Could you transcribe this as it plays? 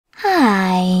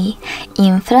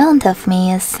front of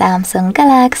me is Samsung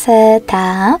Galaxy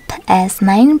Tab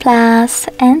S9 Plus,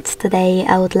 and today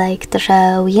I would like to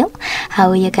show you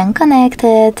how you can connect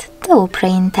it to a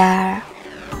printer.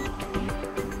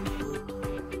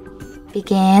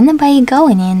 Begin by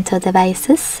going into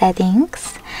Devices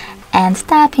Settings and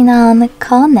tapping on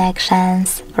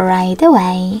Connections right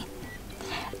away.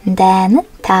 Then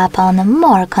tap on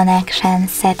More Connection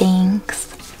Settings.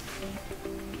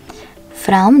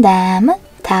 From them,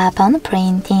 tap on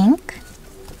Printing.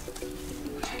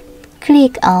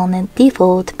 Click on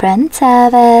Default Print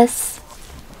Service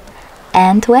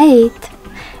and wait.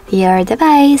 Your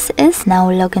device is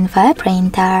now looking for a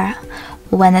printer.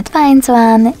 When it finds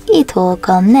one, it will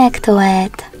connect to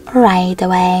it right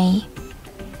away.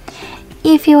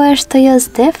 If you wish to use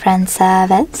different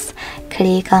service,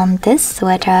 click on this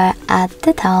switcher at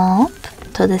the top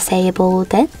to disable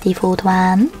the default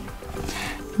one.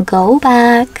 Go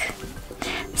back,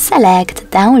 select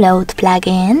Download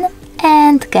plugin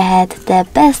and get the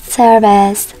best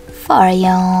service for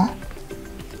you.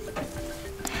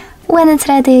 When it's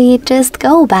ready, just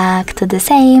go back to the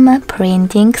same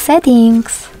printing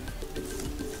settings.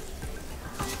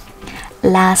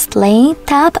 Lastly,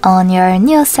 tap on your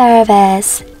new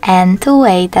service and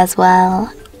wait as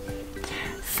well.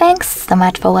 Thanks so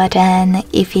much for watching.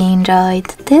 If you enjoyed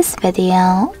this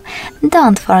video,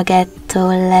 don't forget to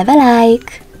leave a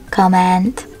like,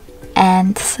 comment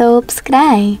and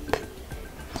subscribe.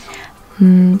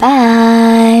 Bye!